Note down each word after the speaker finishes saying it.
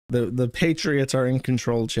The Patriots are in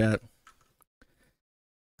control, chat.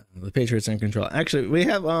 The Patriots are in control. Actually, we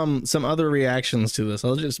have some other reactions to this.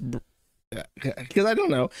 I'll just, because I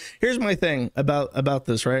don't know. Here's my thing about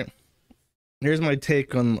this, right? Here's my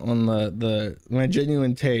take on my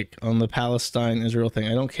genuine take on the Palestine Israel thing.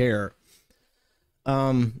 I don't care.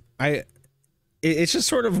 It's just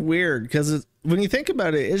sort of weird because when you think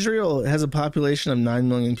about it, Israel has a population of 9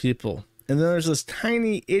 million people. And then there's this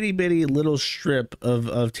tiny itty bitty little strip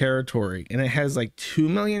of territory, and it has like 2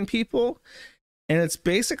 million people. And it's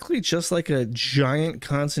basically just like a giant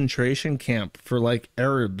concentration camp for like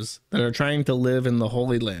Arabs that are trying to live in the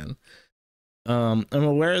Holy Land. I'm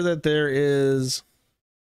aware that there is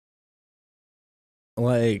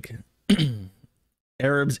like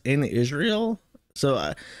Arabs in Israel.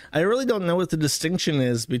 So I really don't know what the distinction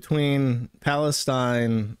is between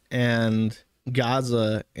Palestine and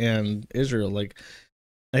Gaza and Israel. Like,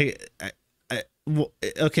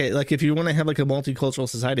 okay, like if you want to have like a multicultural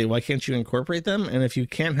society, why can't you incorporate them? And if you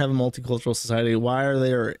can't have a multicultural society, why are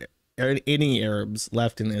there any Arabs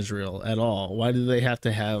left in Israel at all? Why do they have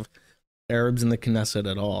to have Arabs in the Knesset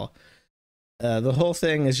at all? The whole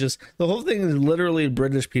thing is literally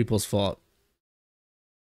British people's fault.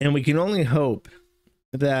 And we can only hope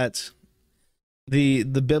that the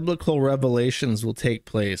biblical revelations will take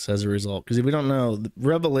place as a result. Because if we don't know, the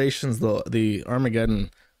revelations, the Armageddon,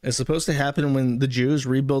 is supposed to happen when the Jews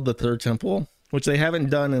rebuild the third temple, which they haven't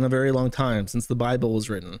done in a very long time since the Bible was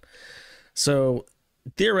written. So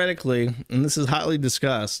theoretically, and this is hotly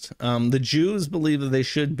discussed, the Jews believe that they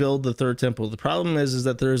should build the third temple. The problem is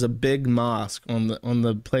that there's a big mosque on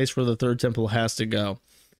the place where the third temple has to go.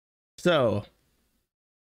 So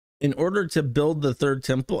in order to build the third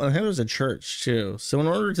temple, and I think there's a church too. So in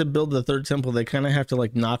order to build the third temple, they kind of have to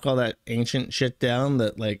like knock all that ancient shit down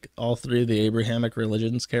that like all three of the Abrahamic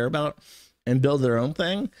religions care about and build their own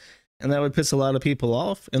thing. And that would piss a lot of people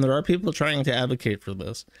off. And there are people trying to advocate for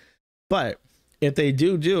this. But if they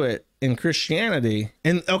do it in Christianity,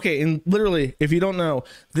 and okay, and literally, if you don't know,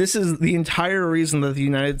 this is the entire reason that the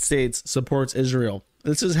United States supports Israel.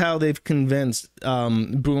 This is how they've convinced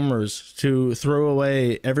boomers to throw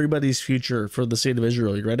away everybody's future for the state of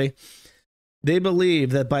Israel. You ready? They believe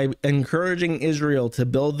that by encouraging Israel to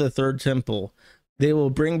build the third temple, they will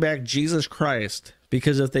bring back Jesus Christ.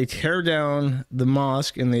 Because if they tear down the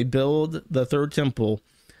mosque and they build the third temple,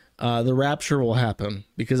 the rapture will happen,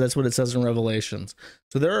 because that's what it says in Revelations.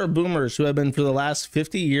 So there are boomers who have been for the last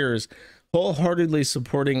 50 years wholeheartedly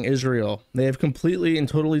supporting Israel. They have completely and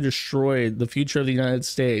totally destroyed the future of the United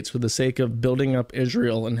States for the sake of building up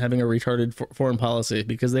Israel and having a retarded foreign policy,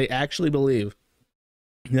 because they actually believe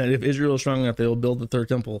that if Israel is strong enough, they will build the third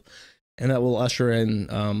temple, and that will usher in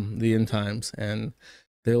the end times, and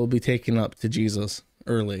they will be taken up to Jesus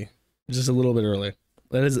early, just a little bit early.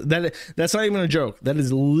 That's not even a joke. That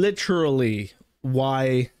is literally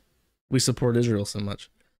why we support Israel so much.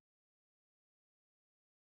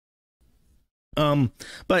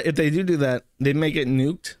 But if they do that, they may get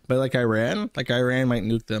nuked by like Iran. Like Iran might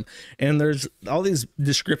nuke them. And there's all these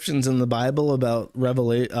descriptions in the Bible about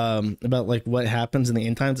about like what happens in the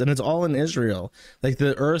end times, and it's all in Israel. Like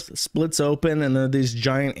the earth splits open, and there are these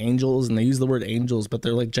giant angels, and they use the word angels, but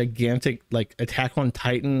they're like gigantic, like Attack on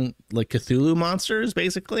Titan, like Cthulhu monsters,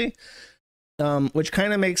 basically. Which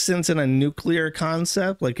kind of makes sense in a nuclear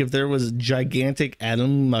concept. Like if there was gigantic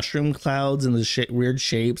atom mushroom clouds and the weird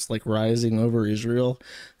shapes like rising over Israel,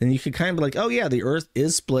 then you could kind of be like, oh yeah, the earth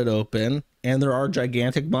is split open and there are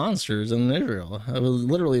gigantic monsters in Israel. It would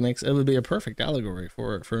literally it would be a perfect allegory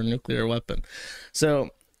for a nuclear weapon.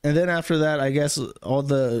 So, and then after that, I guess all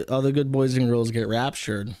the good boys and girls get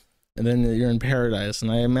raptured, and then you're in paradise.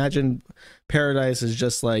 And I imagine paradise is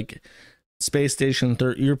just like Space Station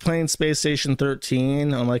you're playing Space Station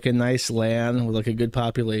 13 on like a nice LAN with like a good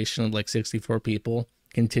population of like 64 people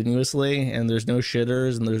continuously, and there's no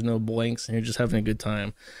shitters and there's no blinks, and you're just having a good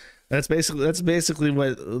time. That's basically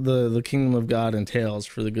what the kingdom of God entails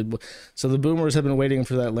for the good. So the boomers have been waiting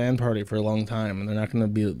for that LAN party for a long time, and they're not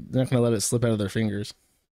going to let it slip out of their fingers.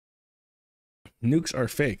 Nukes are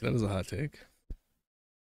fake. That is a hot take.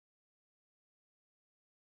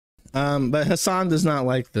 But Hassan does not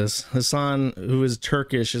like this. Hassan, who is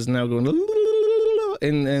Turkish, is now going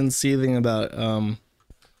and seething about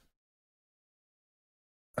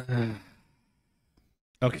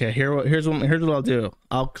okay, here's what I'll do.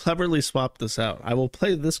 I'll cleverly swap this out. I will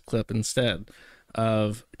play this clip instead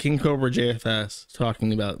of King Cobra JFS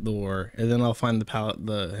talking about the war, and then I'll find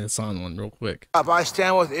the Hassan one real quick. I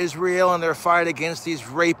stand with Israel in their fight against these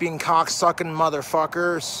raping, cocksucking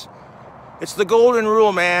motherfuckers. It's the golden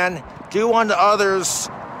rule, man. Do unto others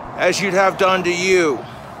as you'd have done to you.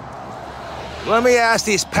 Let me ask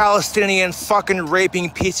these Palestinian fucking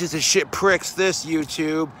raping pieces of shit pricks this,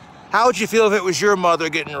 YouTube. How would you feel if it was your mother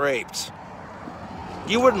getting raped?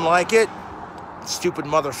 You wouldn't like it, stupid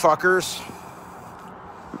motherfuckers.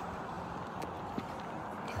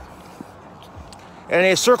 And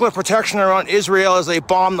a circle of protection around Israel as they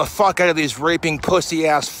bomb the fuck out of these raping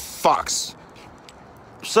pussy-ass fucks.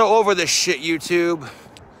 So over this shit, YouTube.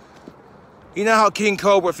 You know how King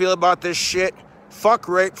Cobra feel about this shit? Fuck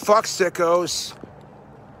rape, fuck sickos.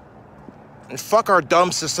 And fuck our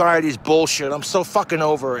dumb society's bullshit. I'm so fucking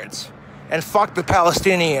over it. And fuck the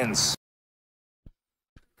Palestinians.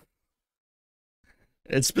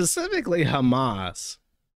 It's specifically Hamas.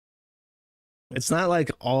 It's not like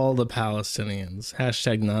all the Palestinians.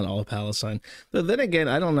 Hashtag not all Palestine. But then again,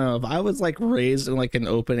 I don't know. If I was like raised in like an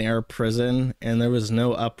open air prison and there was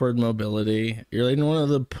no upward mobility, you're in one of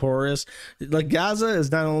the poorest. Like Gaza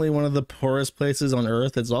is not only one of the poorest places on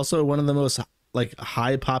earth, it's also one of the most like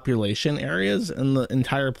high population areas in the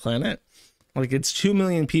entire planet. Like it's 2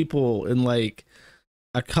 million people in like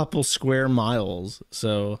a couple square miles.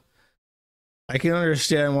 So I can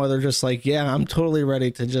understand why they're just like, yeah, I'm totally ready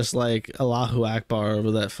to just like Allahu Akbar over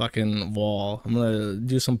that fucking wall. I'm gonna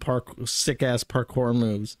do some sick ass parkour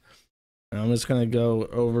moves. And I'm just gonna go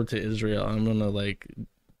over to Israel. I'm gonna like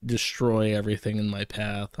destroy everything in my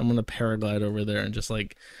path. I'm gonna paraglide over there and just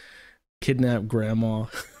like kidnap grandma.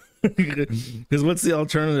 Because what's the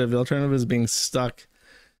alternative? The alternative is being stuck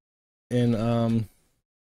in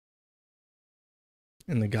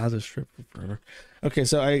the Gaza Strip forever. Okay,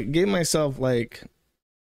 so I gave myself like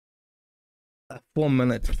a full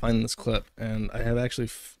minute to find this clip, and I have actually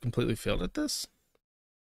completely failed at this.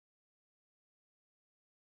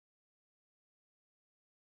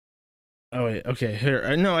 Oh wait, okay,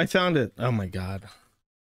 here. No, I found it. Oh my god.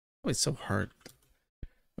 Oh, it's so hard.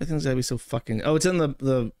 Everything's gotta be so fucking. Oh, it's in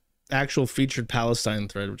the actual featured Palestine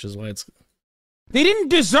thread, which is why it's. They didn't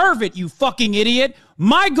deserve it, you fucking idiot.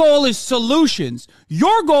 My goal is solutions.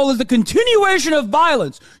 Your goal is the continuation of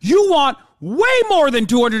violence. You want way more than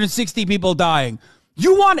 260 people dying.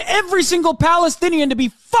 You want every single Palestinian to be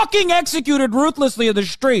fucking executed ruthlessly in the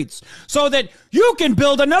streets so that you can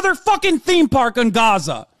build another fucking theme park in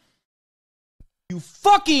Gaza. You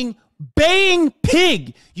fucking baying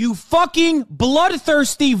pig. You fucking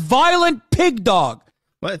bloodthirsty, violent pig dog.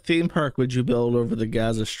 What theme park would you build over the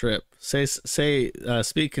Gaza Strip?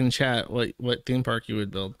 Speak in chat what theme park you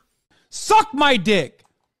would build. Suck my dick.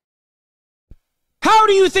 How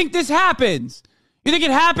do you think this happens? You think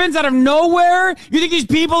it happens out of nowhere? You think these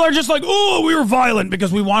people are just like, oh, we were violent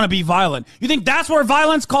because we want to be violent? You think that's where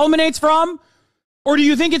violence culminates from? Or do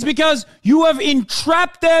you think it's because you have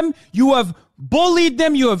entrapped them, you have bullied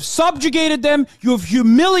them, you have subjugated them, you have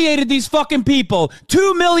humiliated these fucking people?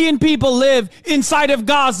 2 million people live inside of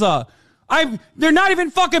Gaza. They're not even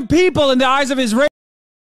fucking people in the eyes of Israel.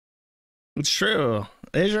 It's true.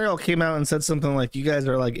 Israel came out and said something like, you guys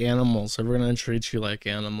are like animals, so we're going to treat you like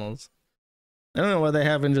animals. I don't know why they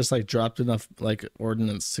haven't just like dropped enough like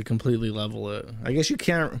ordnance to completely level it. I guess you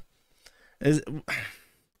can't.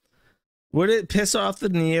 Would it piss off the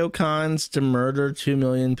neocons to murder 2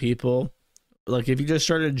 million people? Like if you just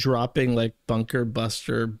started dropping like bunker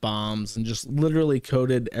buster bombs and just literally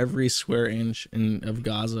coated every square inch of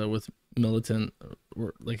Gaza with militant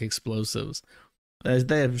or like explosives,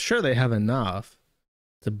 I'm sure they have enough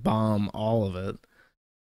to bomb all of it.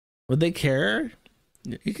 Would they care?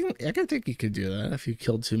 I can think you could do that if you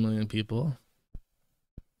killed 2 million people.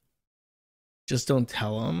 Just don't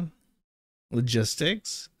tell them.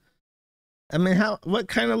 Logistics. I mean, what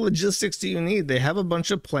kind of logistics do you need? They have a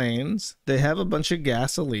bunch of planes, they have a bunch of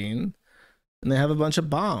gasoline, and they have a bunch of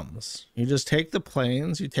bombs. You just take the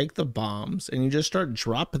planes, you take the bombs, and you just start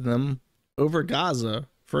dropping them over Gaza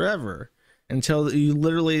forever until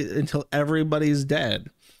everybody's dead.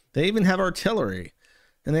 They even have artillery,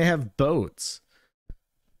 and they have boats.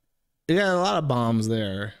 You got a lot of bombs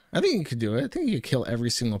there. I think you could do it. I think you could kill every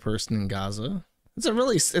single person in Gaza. It's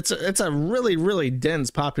a really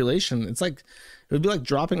dense population. It's like it would be like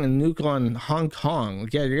dropping a nuke on Hong Kong.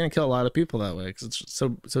 Like, yeah, you're gonna kill a lot of people that way because it's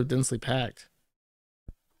so densely packed.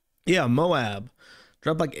 Yeah, Moab,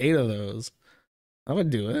 drop like 8 of those. I would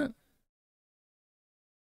do it.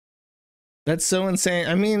 That's so insane.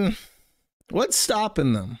 I mean, what's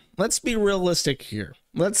stopping them? Let's be realistic here.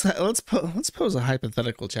 Let's pose a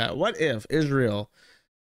hypothetical, chat. What if Israel,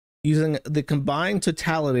 using the combined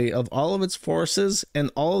totality of all of its forces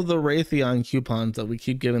and all of the Raytheon coupons that we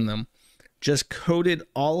keep giving them, just coated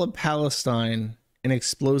all of Palestine in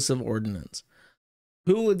explosive ordnance?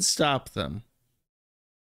 Who would stop them?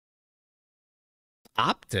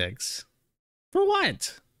 Optics? For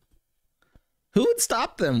what? Who would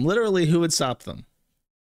stop them? Literally, who would stop them?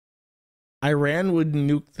 Iran would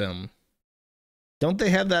nuke them. Don't they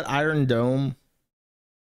have that Iron Dome?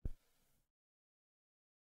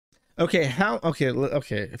 Okay,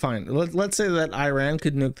 okay, fine. Let's say that Iran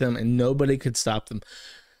could nuke them and nobody could stop them.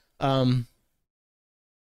 How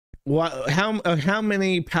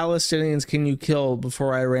many Palestinians can you kill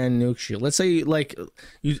before Iran nukes you? Let's say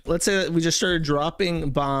let's say that we just started dropping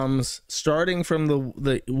bombs starting from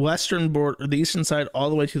the western border, the eastern side, all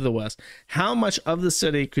the way to the west. How much of the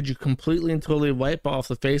city could you completely and totally wipe off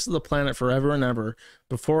the face of the planet forever and ever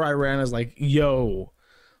before Iran is like, yo,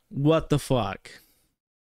 what the fuck?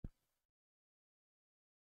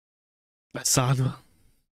 Assad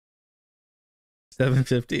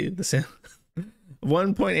 750 the same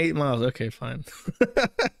 1.8 miles. Okay, fine.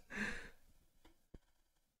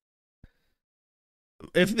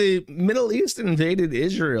 If the Middle East invaded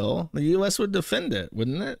Israel, the US would defend it,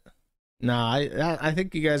 wouldn't it? Nah, I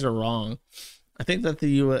think you guys are wrong. I think that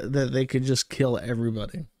that they could just kill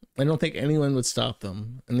everybody. I don't think anyone would stop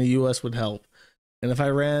them, and the US would help. And if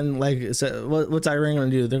Iran, like, what's Iran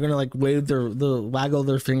gonna do? They're gonna like waggle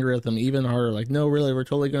their finger at them even harder. Like, no, really, we're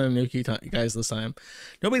totally gonna nuke you guys this time.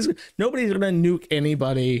 Nobody's gonna nuke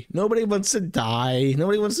anybody. Nobody wants to die.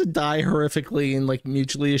 Nobody wants to die horrifically in like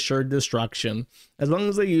mutually assured destruction. As long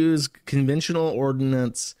as they use conventional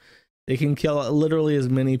ordnance, they can kill literally as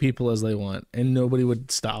many people as they want, and nobody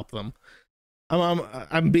would stop them.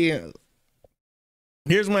 I'm being.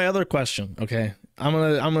 Here's my other question. Okay. I'm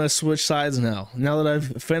gonna switch sides now. Now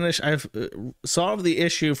that I've solved the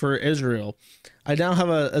issue for Israel, I now have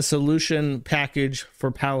a solution package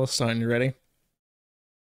for Palestine. You ready?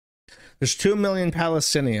 There's 2 million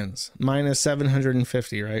Palestinians minus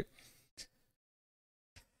 750, right?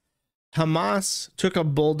 Hamas took a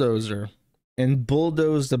bulldozer and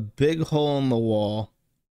bulldozed a big hole in the wall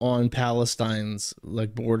on Palestine's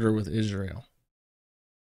like border with Israel.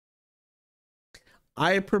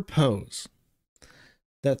 I propose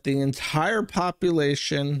that the entire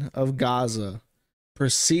population of Gaza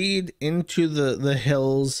proceed into the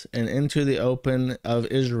hills and into the open of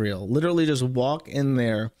Israel. Literally just walk in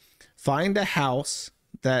there, find a house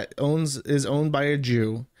that is owned by a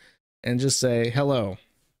Jew, and just say, hello.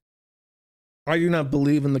 I do not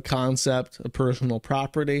believe in the concept of personal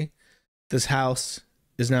property. This house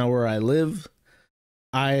is now where I live.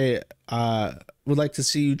 I would like to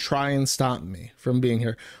see you try and stop me from being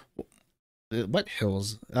here. What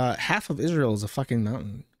hills? Half of Israel is a fucking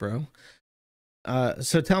mountain, bro.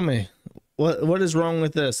 So tell me, what is wrong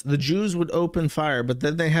with this? The Jews would open fire, but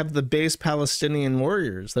then they have the base Palestinian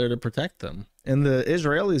warriors there to protect them, and the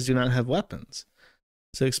Israelis do not have weapons.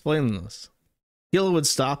 So explain this. Gila would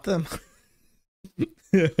stop them.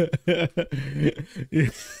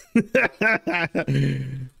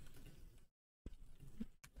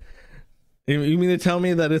 You mean to tell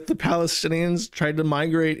me that if the Palestinians tried to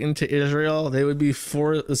migrate into Israel, they would be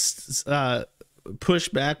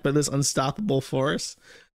pushed back by this unstoppable force?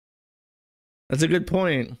 That's a good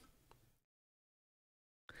point.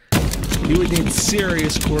 You would need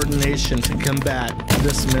serious coordination to combat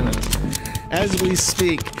this menace. As we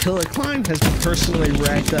speak, Hillary Klein has personally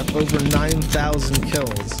racked up over 9,000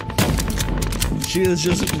 kills. She is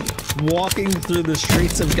just walking through the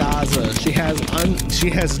streets of Gaza. She has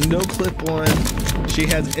no clip on. She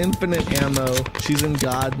has infinite ammo. She's in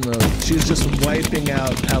God mode. She's just wiping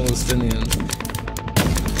out Palestinians.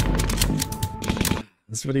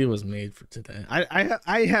 This video was made for today.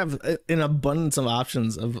 I have an abundance of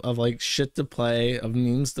options of like shit to play, of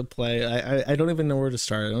memes to play. I don't even know where to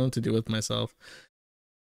start. I don't know what to do with myself.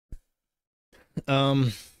 Yeah,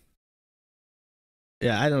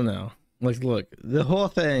 I don't know. Like, look, the whole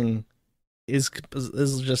thing is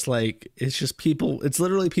just like, it's just people, it's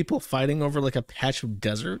literally people fighting over like a patch of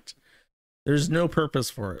desert. There's no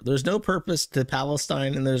purpose for it. There's no purpose to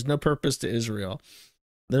Palestine, and there's no purpose to Israel.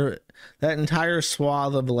 That entire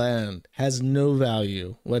swath of land has no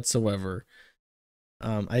value whatsoever.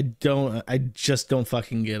 I just don't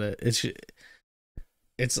fucking get it.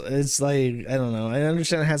 It's like, I don't know. I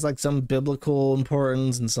understand it has like some biblical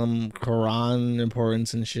importance and some Quran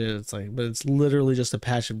importance and shit. It's like, but it's literally just a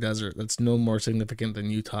patch of desert that's no more significant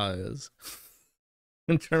than Utah is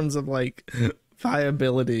in terms of like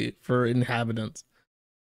viability for inhabitants.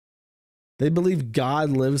 They believe God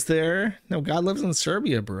lives there. No, God lives in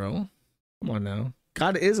Serbia, bro. Come on now.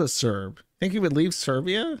 God is a Serb. Think he would leave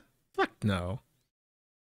Serbia? Fuck no.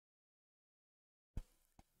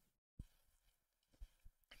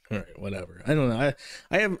 All right, whatever. I don't know.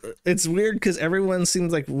 I have, it's weird because everyone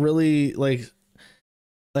seems like really like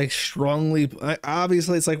like strongly,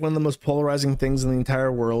 obviously it's like one of the most polarizing things in the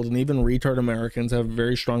entire world, and even retard Americans have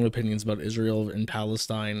very strong opinions about Israel and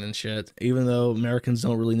Palestine and shit, even though Americans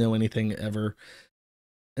don't really know anything ever.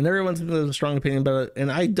 And everyone's has a strong opinion about it, and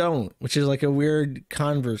I don't, which is like a weird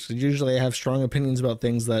converse. Usually I have strong opinions about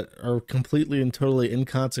things that are completely and totally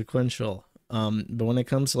inconsequential. But when it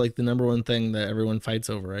comes to like the number one thing that everyone fights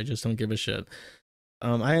over, I just don't give a shit.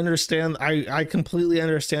 I understand, I completely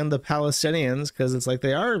understand the Palestinians, because it's like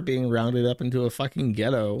they are being rounded up into a fucking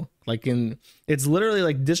ghetto. Like it's literally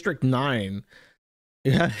like District 9.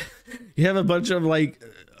 You have a bunch of like,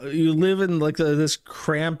 you live in like this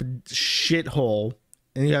cramped shithole,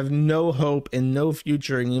 and you have no hope and no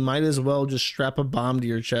future, and you might as well just strap a bomb to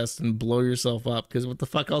your chest and blow yourself up, because what the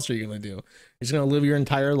fuck else are you gonna do? You're just gonna live your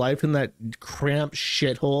entire life in that cramped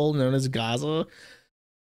shithole known as Gaza?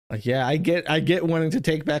 Like, yeah, I get wanting to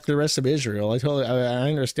take back the rest of Israel. I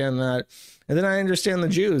understand that. And then I understand the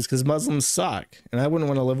Jews, because Muslims suck, and I wouldn't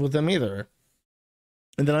want to live with them either.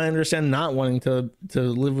 And then I understand not wanting to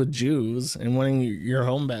live with Jews and wanting your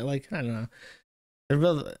home back. Like, I don't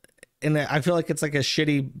know. And I feel like it's like a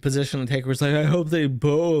shitty position to take, where it's like, I hope they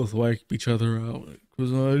both wipe each other out,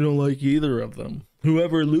 because I don't like either of them.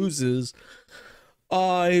 Whoever loses,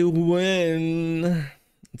 I win.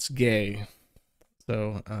 It's gay.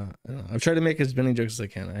 So I don't know. I've tried to make as many jokes as I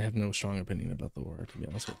can. I have no strong opinion about the war, to be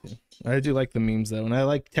honest with you. I do like the memes though, and I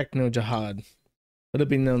like techno jihad. Let it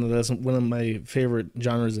be known that that's one of my favorite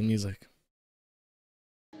genres of music.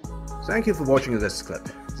 Thank you for watching this clip.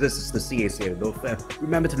 This is the CACA Welfare.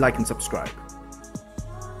 Remember to like and subscribe.